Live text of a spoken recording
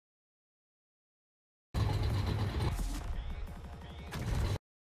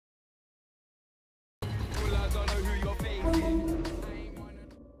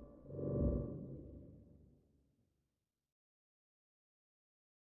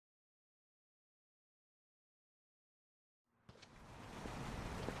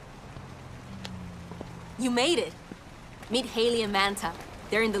You made it. Meet Haley and Manta.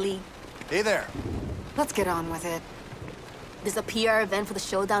 They're in the league. Hey there. Let's get on with it. There's a PR event for the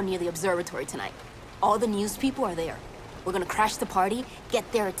showdown near the observatory tonight. All the news people are there. We're gonna crash the party,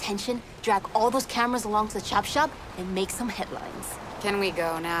 get their attention, drag all those cameras along to the chop shop, and make some headlines. Can we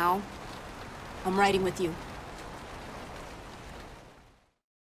go now? I'm riding with you.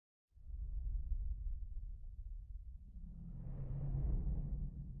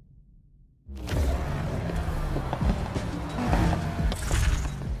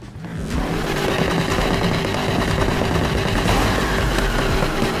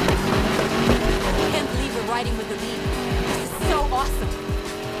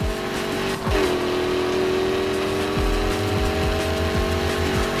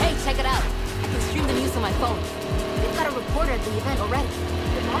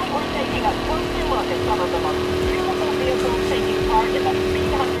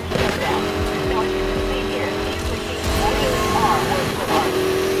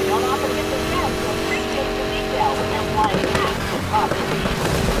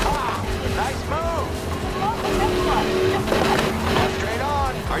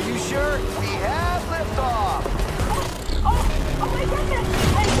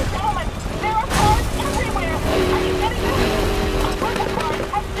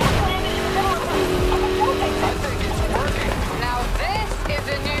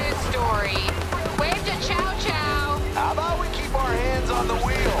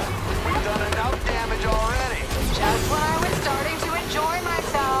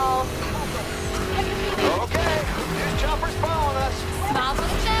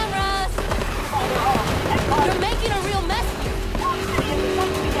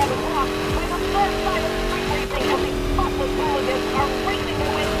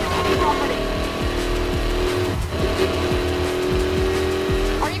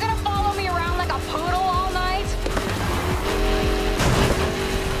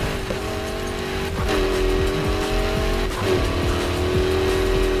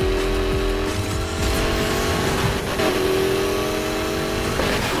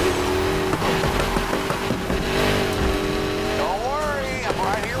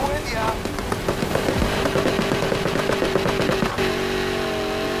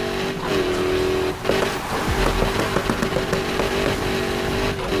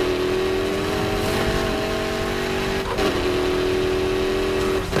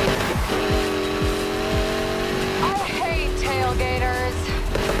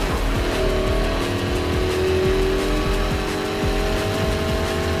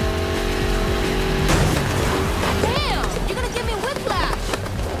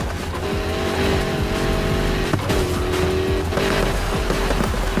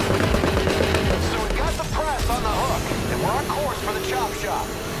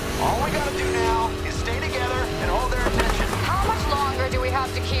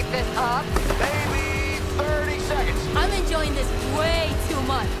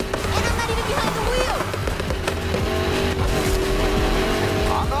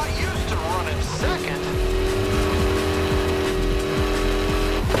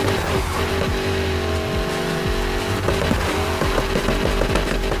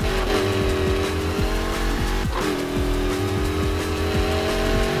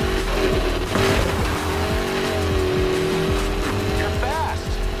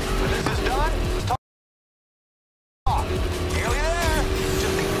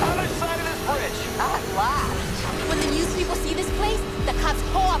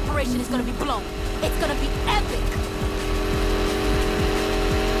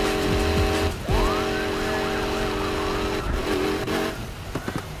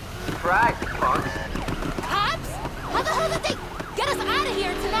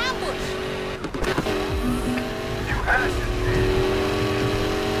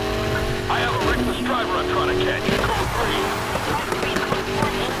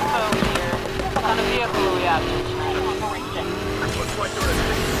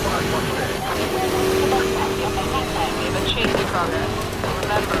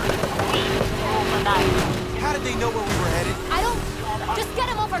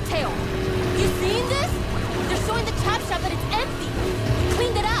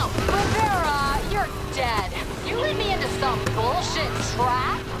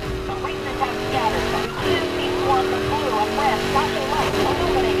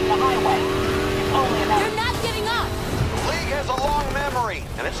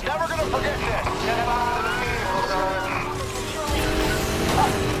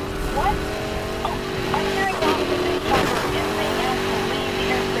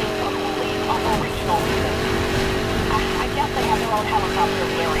 I guess they have their own helicopter in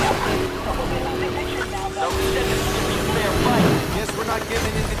the area. So we'll be moving pictures now. So we said this is gonna be a fair fight. Guess we're not given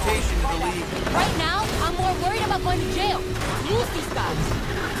an invitation to the league. Right now, I'm more worried about going to jail. Lose these guys.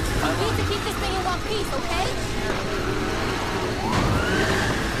 We need to keep this thing in one piece, okay?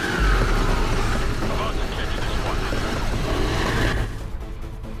 About to catch this one.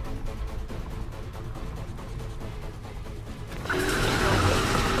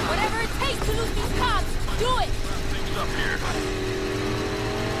 Whatever it takes to lose these cops, do it! Things up here.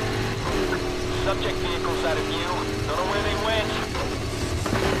 Subject vehicles out of view. Don't know where they went.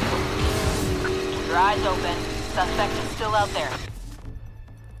 Keep your eyes open. Suspect is still out there.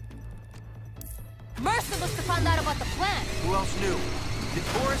 Mercer must have found out about the plan. Who else knew? Did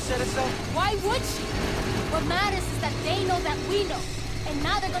Boris set us up? Why would she? What matters is that they know that we know. And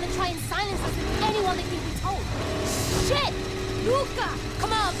now they're gonna try and silence us if anyone they think we told. Shit! Luca!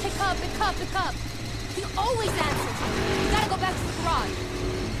 Come on, pick up. He always answers. We gotta go back to the garage.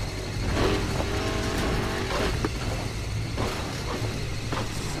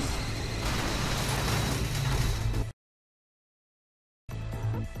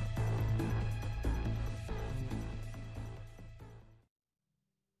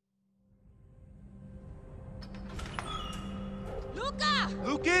 Luca!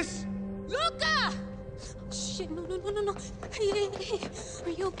 Lucas? Luca! Shit, no. Hey. Are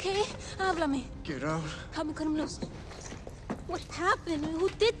you okay? Háblame. Get out. Help me cut him loose. What happened? Who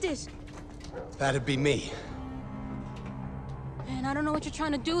did this? That'd be me. Man, I don't know what you're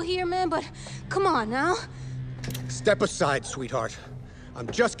trying to do here, man, but come on now. Step aside, sweetheart. I'm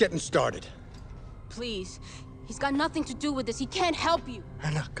just getting started. Please. He's got nothing to do with this. He can't help you.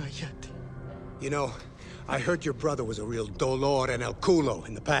 You know, I heard your brother was a real dolor and el culo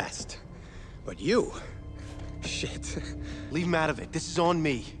in the past. But you... shit. Leave him out of it. This is on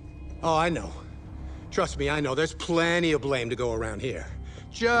me. Oh, I know. Trust me, I know. There's plenty of blame to go around here.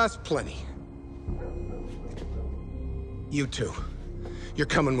 Just plenty. You two. You're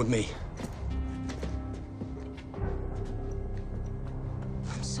coming with me.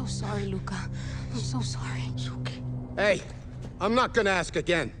 I'm so sorry, Luca. I'm so sorry. It's okay. Hey, I'm not gonna ask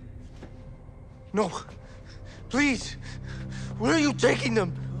again. No. Please. Where are you taking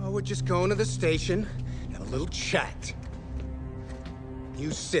them? Oh, we're just going to the station. Have a little chat.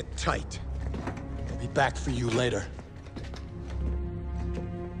 You sit tight. I'll be back for you later.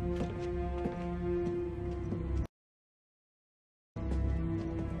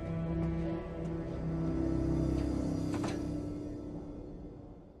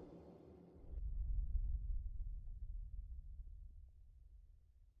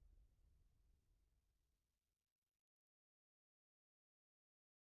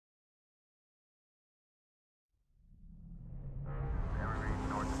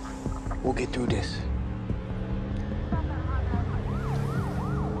 We'll get through this.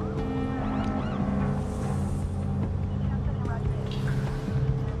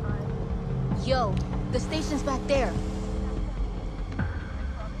 Yo, the station's back there.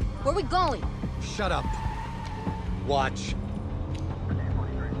 Where we going? Shut up. Watch.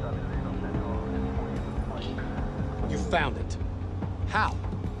 You found it. How?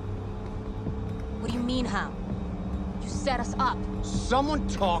 What do you mean, how? You set us up. Someone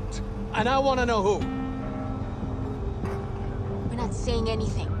talked, and I want to know who. We're not saying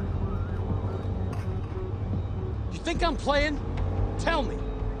anything. You think I'm playing? Tell me.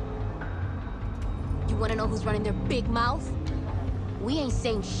 You wanna know who's running their big mouth? We ain't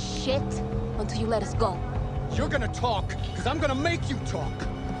saying shit until you let us go. You're gonna talk, because I'm gonna make you talk.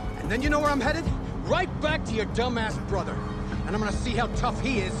 And then you know where I'm headed? Right back to your dumbass brother. And I'm gonna see how tough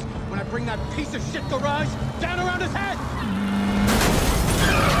he is when I bring that piece of shit garage down around his head!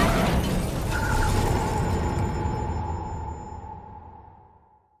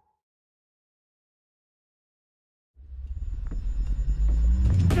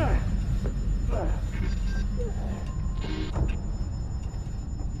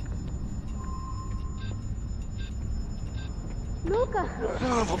 Luca!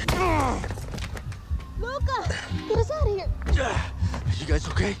 Luca! Get us out of here! You guys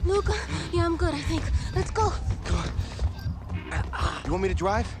okay? Luca? Yeah, I'm good, I think. Let's go. Come on. You want me to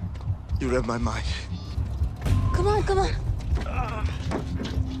drive? You read my mind. Come on.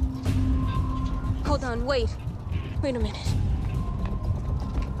 Hold on, wait. Wait a minute.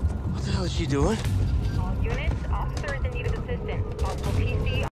 What the hell is she doing? All units, officer is in need of assistance. Possible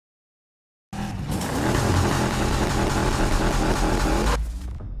PC.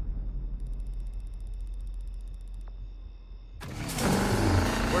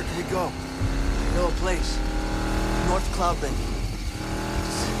 Where can we go? No place. North Cloudbend.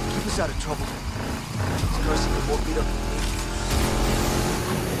 Just keep us out of trouble. This person won't beat up.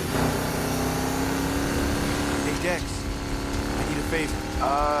 Dex, I need a favor.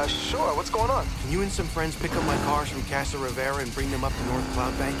 Sure. What's going on? Can you and some friends pick up my cars from Casa Rivera and bring them up to North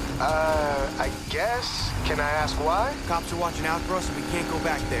Cloud Bank? I guess. Can I ask why? Cops are watching out for us and we can't go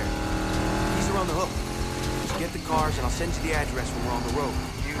back there. He's around the hook. Just get the cars and I'll send you the address when we're on the road.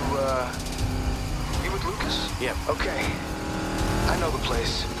 You with Lucas? Yep. Okay. I know the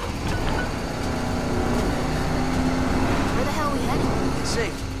place. Where the hell are we heading? It's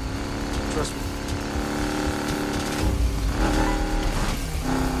safe. Trust me.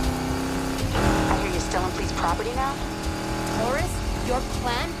 I hear you're still on police property now? Horace, your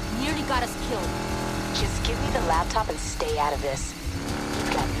plan nearly got us killed. Just give me the laptop and stay out of this.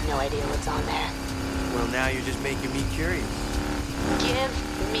 You've got no idea what's on there. Well, now you're just making me curious. Give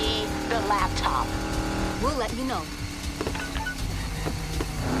me the laptop. We'll let you know.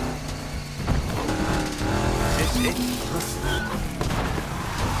 This it?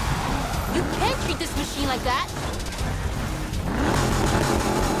 You can't treat this machine like that.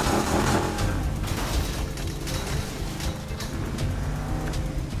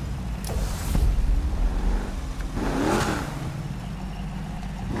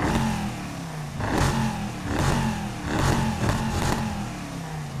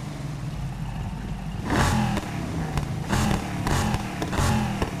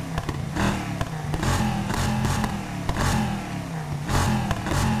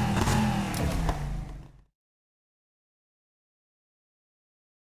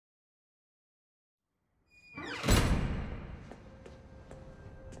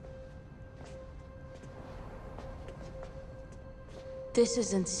 This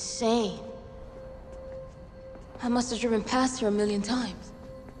is insane. I must have driven past here 1,000,000 times.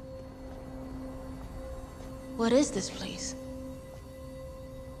 What is this place?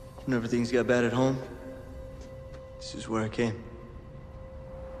 Whenever things got bad at home, this is where I came.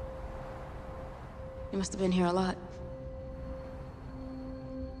 You must have been here a lot.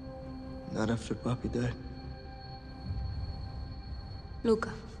 Not after Papi died.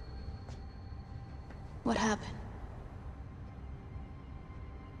 Luca, what happened?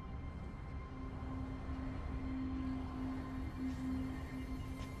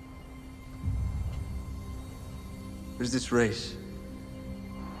 There's this race.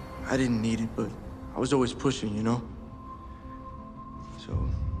 I didn't need it, but I was always pushing, you know? So,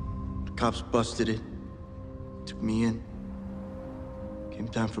 the cops busted it, took me in. Came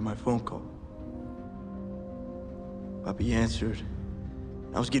time for my phone call. Papi answered.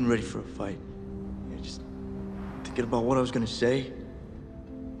 I was getting ready for a fight. Just thinking about what I was gonna say.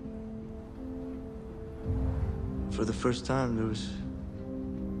 For the first time, there was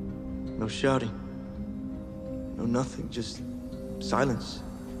no shouting. No nothing, just silence.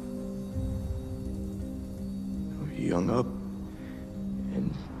 He hung up,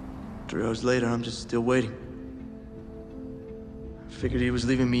 and 3 hours later, I'm just still waiting. I figured he was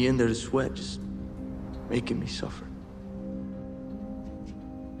leaving me in there to sweat, just making me suffer.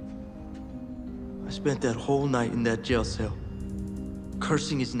 I spent that whole night in that jail cell,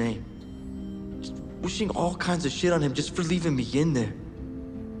 cursing his name, just wishing all kinds of shit on him just for leaving me in there.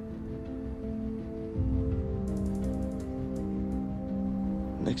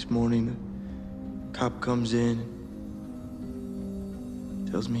 Next morning, the cop comes in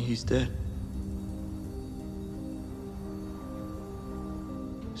and tells me he's dead.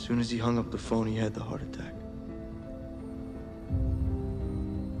 As soon as he hung up the phone, he had the heart attack.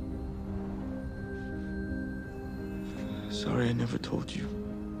 Sorry I never told you.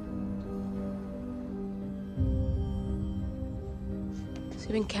 So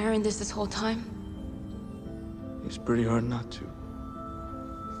you've been carrying this whole time? It's pretty hard not to.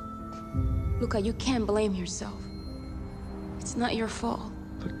 Luca, you can't blame yourself. It's not your fault.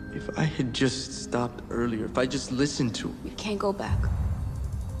 But if I had just stopped earlier, if I just listened to him... You can't go back.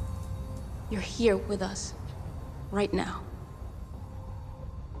 You're here with us. Right now.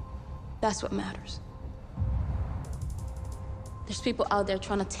 That's what matters. There's people out there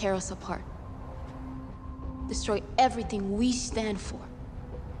trying to tear us apart. Destroy everything we stand for.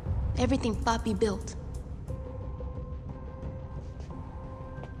 Everything Papi built.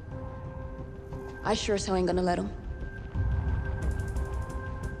 I sure as hell ain't gonna let him.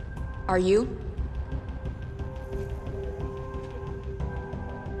 Are you?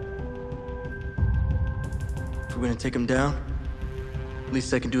 If we're gonna take him down,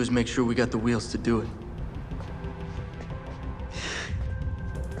 least I can do is make sure we got the wheels to do it.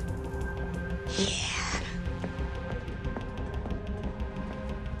 Yeah.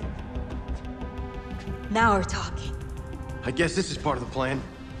 Now we're talking. I guess this is part of the plan.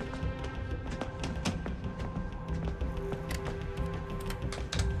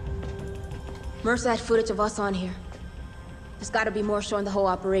 Mercer had footage of us on here. There's gotta be more showing the whole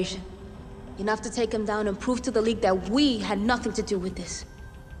operation. Enough to take him down and prove to the League that we had nothing to do with this.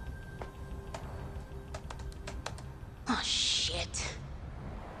 Oh, shit.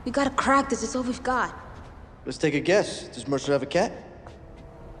 We gotta crack this, it's all we've got. Let's take a guess. Does Mercer have a cat?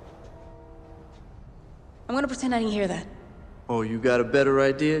 I'm gonna pretend I didn't hear that. Oh, you got a better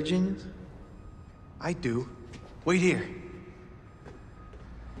idea, genius? I do. Wait here.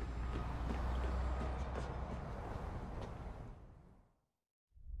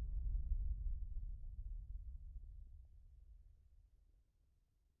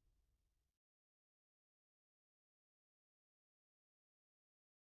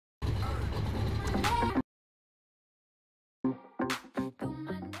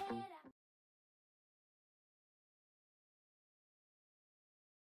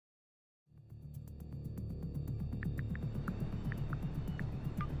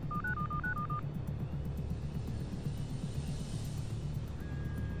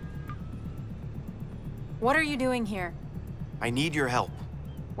 What are you doing here? I need your help.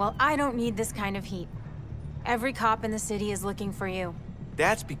 Well, I don't need this kind of heat. Every cop in the city is looking for you.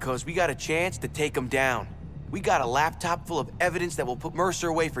 That's because we got a chance to take him down. We got a laptop full of evidence that will put Mercer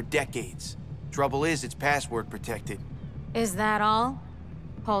away for decades. Trouble is, it's password protected. Is that all?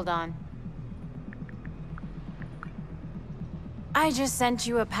 Hold on. I just sent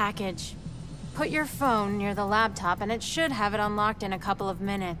you a package. Put your phone near the laptop and it should have it unlocked in a couple of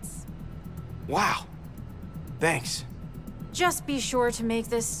minutes. Wow. Thanks. Just be sure to make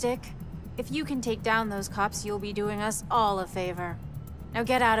this stick. If you can take down those cops, you'll be doing us all a favor. Now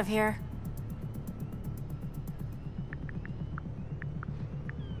get out of here.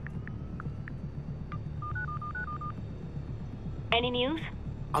 Any news?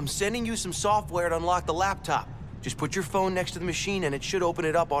 I'm sending you some software to unlock the laptop. Just put your phone next to the machine and it should open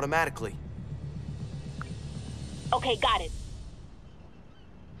it up automatically. Okay, got it.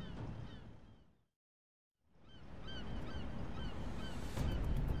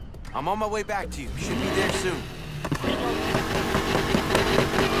 I'm on my way back to you. Should be there soon.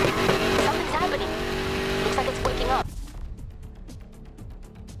 Something's happening. Looks like it's waking up.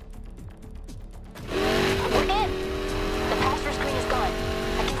 We're in. The pass-through screen is gone.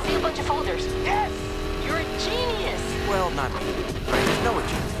 I can see a bunch of folders. Yes! You're a genius! Well, not me. I just know a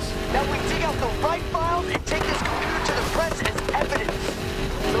genius. Now we dig out the right files and take this computer to the press as evidence.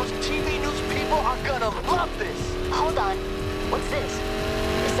 Those TV news people are gonna love this. Hold on. What's this?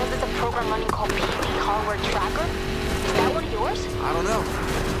 It says it's a program running called PD Hardware Tracker. Is that one of yours? I don't know.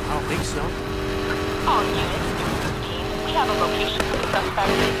 I don't think so. All units, this is team. We have a location for the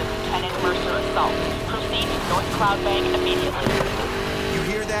suspect in the Lieutenant Mercer assault. Proceed to North Cloud Bank immediately. You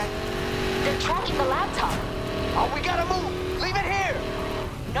hear that? They're tracking the laptop. Oh, we gotta move! Leave it here!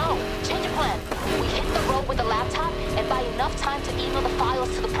 No, change of plan. We hit the road with the laptop and buy enough time to email the files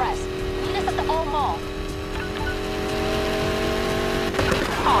to the press. Meet us at the old mall.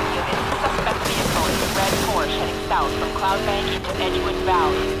 All units, suspect vehicle is a red Porsche heading south from Cloud Bank into Edgewood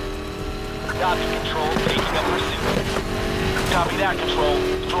Valley. Copy, Control. Taking up pursuit. Copy that, Control.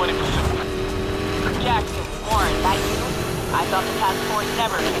 Joining pursuit. Jackson, Warren, that you? I thought the task force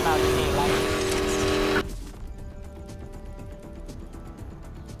never came out in daylight.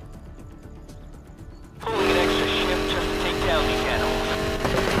 Pulling an extra shift just to take down these animals.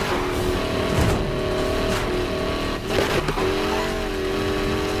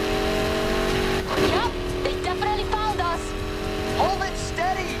 Yup, they definitely found us. Hold it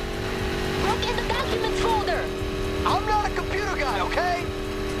steady! Look in the documents folder. I'm not a computer guy, okay?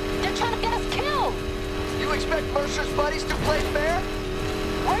 They're trying to get us killed. You expect Mercer's buddies to play fair?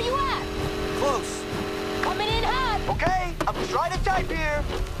 Where you at? Close. Coming in hot. Okay, I'm trying to type here.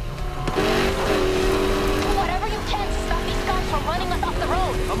 Do whatever you can to stop these guys from running us off the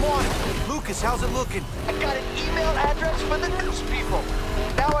road. I'm on it. Lucas, how's it looking? I got an email address for the news people.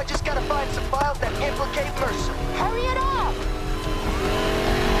 Now I just gotta find some files that implicate Mercer. Hurry it up.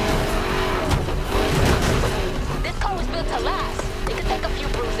 This car was built to last. It could take a few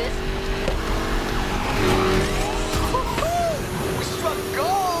bruises. We struck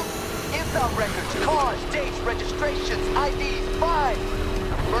gold! Inbound records, cars, dates, registrations, IDs, fine.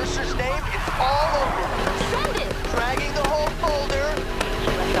 Mercer's name is all over. Send it. Dragging the whole folder.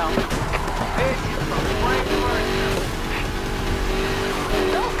 This is the right Mercer.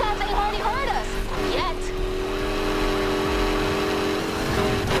 Those guys ain't already heard us. Yet.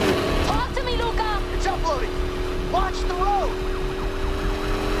 Talk to me, Luca. It's uploading. Watch the road.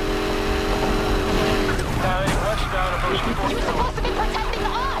 Touchdown, approaching You're supposed to be protecting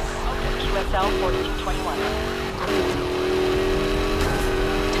us. QSL 1421.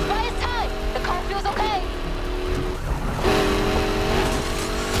 Just buy us time. The car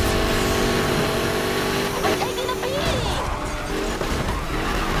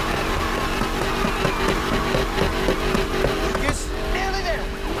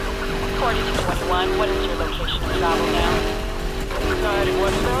 221, what is your location of travel now? Heading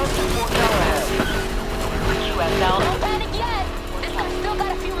westbound to Fort Callahan. QSL. Don't panic yet! This guy's still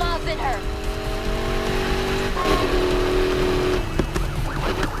got a few miles in her.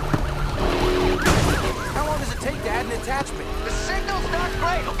 How long does it take to add an attachment? The signal's not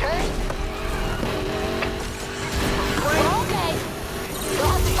great, okay? We're okay. You'll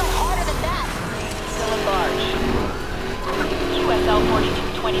have to try harder than that. Still at large. QSL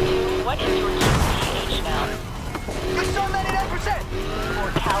 4222, what is your QPH now? You're still 99%!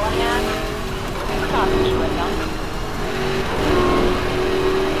 Fort Callahan? Copy, QSL.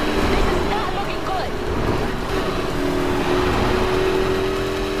 This is not looking good.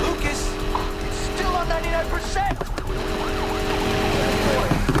 Lucas! It's still on 99%!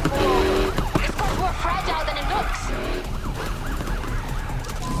 It's much more fragile than it looks.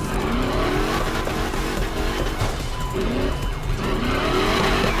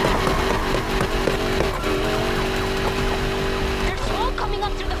 There's smoke coming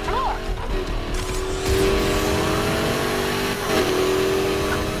up through the floor.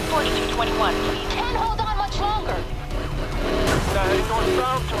 4221, please. Can't hold on much longer. Now heading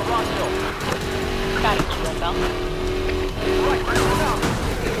northbound to Rock Hill. Got it, QSL. Right, south.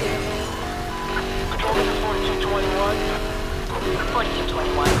 Control to 4221.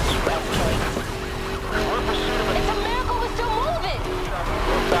 4221, QSK. We're in pursuit of a It's a miracle we're still moving.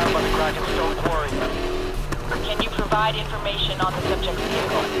 northbound by the Kraken Stone Quarry. Can you provide information on the subject's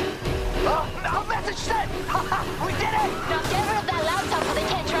vehicle? Oh, no message sent! We did it! Now get rid of that laptop so they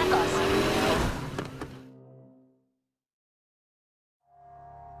can't track us.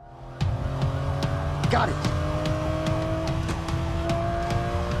 Got it.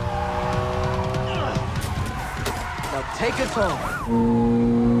 Now take us home.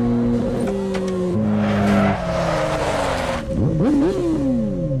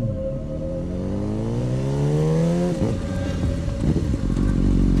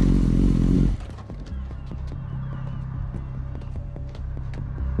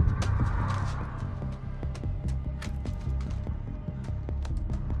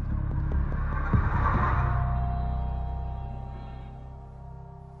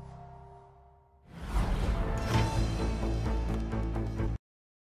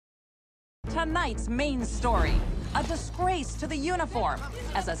 Tonight's main story, a disgrace to the uniform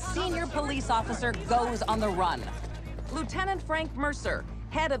as a senior police officer goes on the run. Lieutenant Frank Mercer,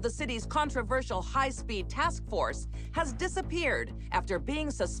 head of the city's controversial high-speed task force, has disappeared after being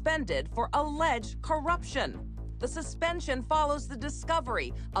suspended for alleged corruption. The suspension follows the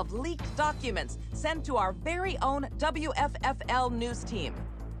discovery of leaked documents sent to our very own WFFL news team.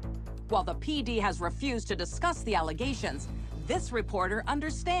 While the PD has refused to discuss the allegations, this reporter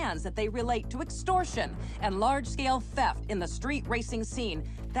understands that they relate to extortion and large-scale theft in the street racing scene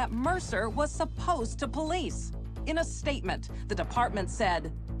that Mercer was supposed to police. In a statement, the department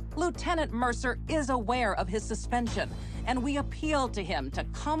said, "Lieutenant Mercer is aware of his suspension, and we appeal to him to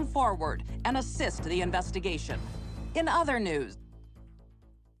come forward and assist the investigation." In other news,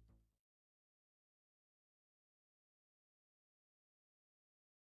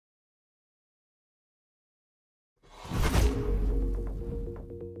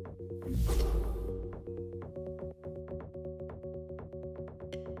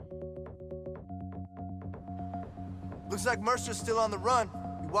 Looks like Mercer's still on the run.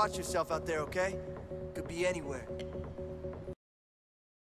 You watch yourself out there, okay? Could be anywhere.